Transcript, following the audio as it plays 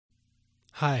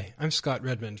Hi, I'm Scott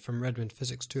Redmond from Redmond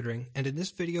Physics Tutoring, and in this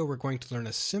video we're going to learn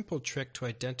a simple trick to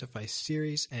identify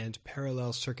series and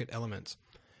parallel circuit elements.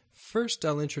 First,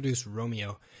 I'll introduce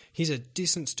Romeo. He's a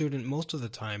decent student most of the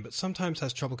time, but sometimes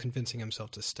has trouble convincing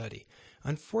himself to study.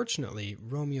 Unfortunately,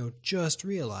 Romeo just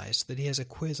realized that he has a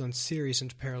quiz on series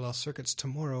and parallel circuits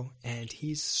tomorrow, and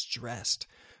he's stressed.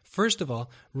 First of all,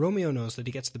 Romeo knows that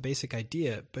he gets the basic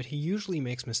idea, but he usually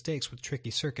makes mistakes with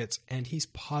tricky circuits, and he's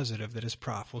positive that his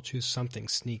prof will choose something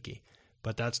sneaky.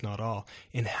 But that's not all.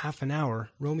 In half an hour,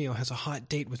 Romeo has a hot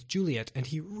date with Juliet, and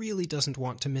he really doesn't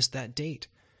want to miss that date.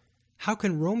 How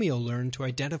can Romeo learn to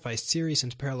identify series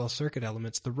and parallel circuit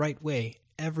elements the right way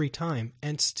every time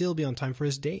and still be on time for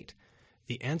his date?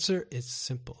 The answer is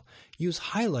simple. Use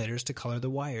highlighters to color the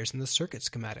wires in the circuit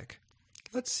schematic.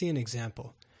 Let's see an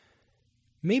example.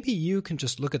 Maybe you can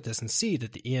just look at this and see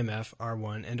that the EMF,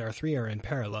 R1, and R3 are in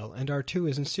parallel, and R2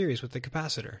 is in series with the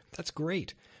capacitor. That's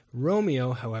great.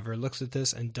 Romeo, however, looks at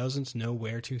this and doesn't know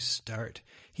where to start.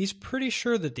 He's pretty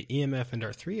sure that the EMF and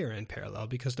R3 are in parallel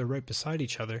because they're right beside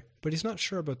each other, but he's not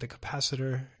sure about the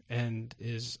capacitor, and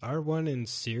is R1 in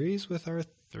series with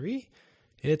R3?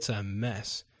 It's a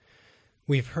mess.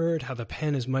 We've heard how the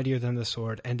pen is mightier than the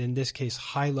sword, and in this case,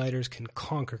 highlighters can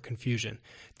conquer confusion.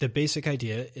 The basic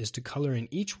idea is to color in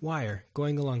each wire,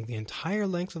 going along the entire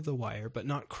length of the wire, but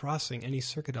not crossing any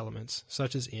circuit elements,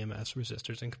 such as EMFs,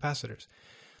 resistors, and capacitors.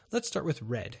 Let's start with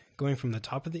red, going from the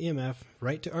top of the EMF,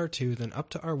 right to R2, then up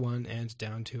to R1, and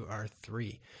down to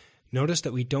R3. Notice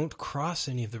that we don't cross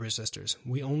any of the resistors.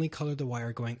 We only color the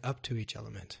wire going up to each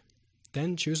element.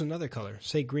 Then choose another color,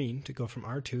 say green, to go from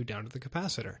R2 down to the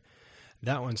capacitor.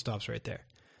 That one stops right there.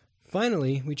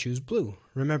 Finally, we choose blue.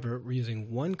 Remember, we're using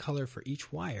one color for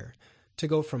each wire to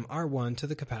go from R1 to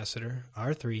the capacitor,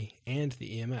 R3, and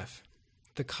the EMF.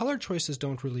 The color choices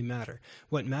don't really matter.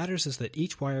 What matters is that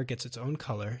each wire gets its own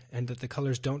color and that the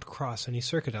colors don't cross any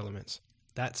circuit elements.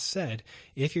 That said,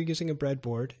 if you're using a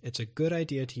breadboard, it's a good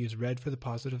idea to use red for the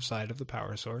positive side of the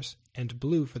power source and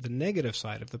blue for the negative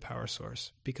side of the power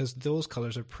source, because those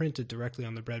colors are printed directly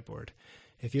on the breadboard.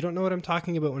 If you don't know what I'm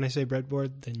talking about when I say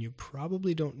breadboard, then you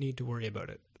probably don't need to worry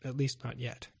about it, at least not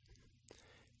yet.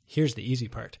 Here's the easy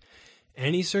part.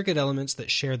 Any circuit elements that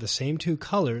share the same two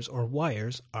colors or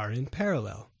wires are in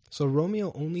parallel. So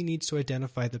Romeo only needs to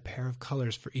identify the pair of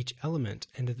colors for each element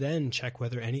and then check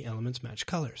whether any elements match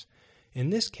colors. In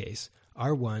this case,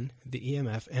 R1, the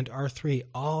EMF, and R3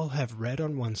 all have red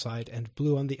on one side and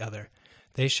blue on the other.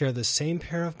 They share the same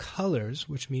pair of colors,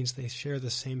 which means they share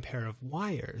the same pair of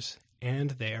wires,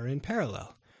 and they are in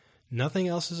parallel. Nothing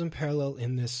else is in parallel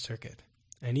in this circuit.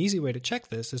 An easy way to check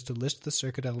this is to list the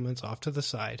circuit elements off to the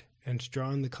side and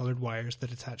draw in the colored wires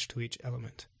that attach to each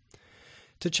element.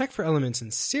 To check for elements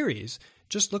in series,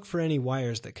 just look for any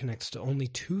wires that connect to only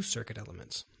two circuit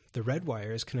elements. The red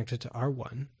wire is connected to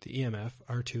R1, the EMF,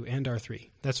 R2, and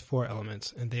R3. That's 4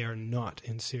 elements, and they are not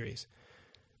in series.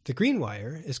 The green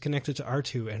wire is connected to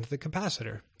R2 and the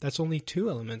capacitor. That's only 2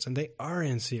 elements, and they are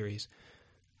in series.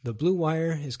 The blue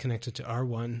wire is connected to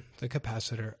R1, the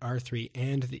capacitor, R3,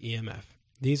 and the EMF.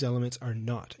 These elements are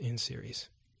not in series.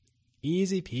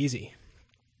 Easy peasy.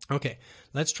 Okay,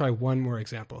 let's try one more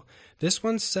example. This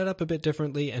one's set up a bit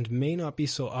differently and may not be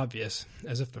so obvious,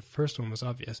 as if the first one was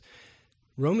obvious.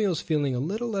 Romeo's feeling a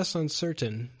little less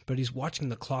uncertain, but he's watching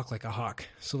the clock like a hawk,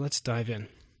 so let's dive in.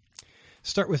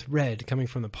 Start with red coming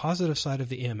from the positive side of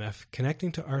the EMF,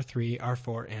 connecting to R3,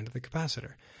 R4, and the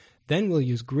capacitor. Then we'll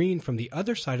use green from the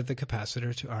other side of the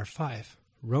capacitor to R5.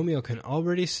 Romeo can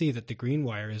already see that the green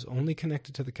wire is only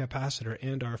connected to the capacitor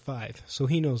and R5, so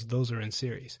he knows those are in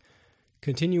series.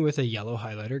 Continue with a yellow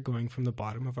highlighter going from the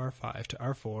bottom of R5 to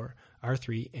R4,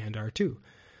 R3, and R2.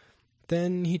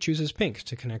 Then he chooses pink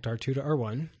to connect R2 to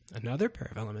R1, another pair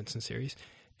of elements in series,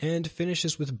 and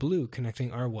finishes with blue connecting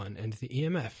R1 and the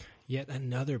EMF, yet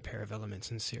another pair of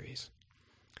elements in series.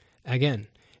 Again,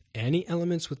 any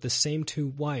elements with the same 2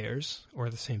 wires, or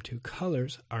the same 2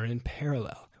 colors, are in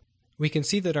parallel. We can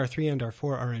see that R3 and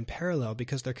R4 are in parallel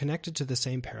because they're connected to the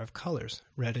same pair of colors,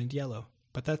 red and yellow.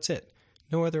 But that's it.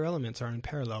 No other elements are in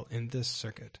parallel in this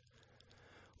circuit.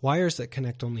 Wires that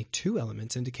connect only 2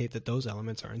 elements indicate that those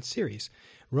elements are in series.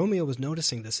 Romeo was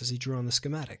noticing this as he drew on the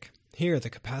schematic. Here, the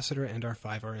capacitor and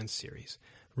R5 are in series.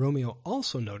 Romeo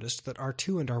also noticed that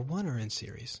R2 and R1 are in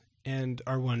series, and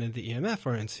R1 and the EMF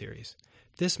are in series.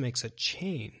 This makes a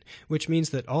chain, which means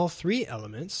that all 3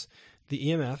 elements, the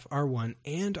EMF, R1,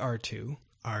 and R2,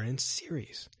 are in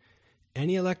series.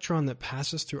 Any electron that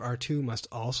passes through R2 must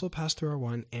also pass through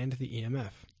R1 and the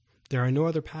EMF. There are no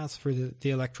other paths for the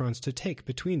electrons to take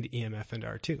between the EMF and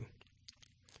R2.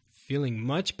 Feeling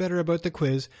much better about the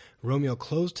quiz, Romeo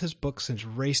closed his books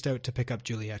and raced out to pick up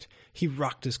Juliet. He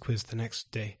rocked his quiz the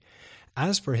next day.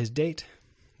 As for his date,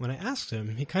 when I asked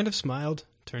him, he kind of smiled,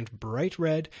 turned bright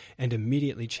red, and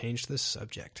immediately changed the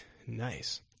subject.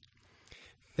 Nice.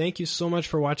 Thank you so much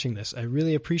for watching this. I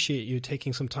really appreciate you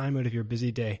taking some time out of your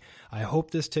busy day. I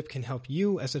hope this tip can help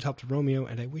you as it helped Romeo,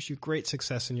 and I wish you great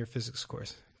success in your physics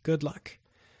course. Good luck.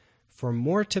 For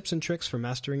more tips and tricks for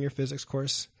mastering your physics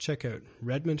course, check out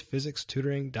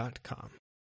redmondphysicstutoring.com.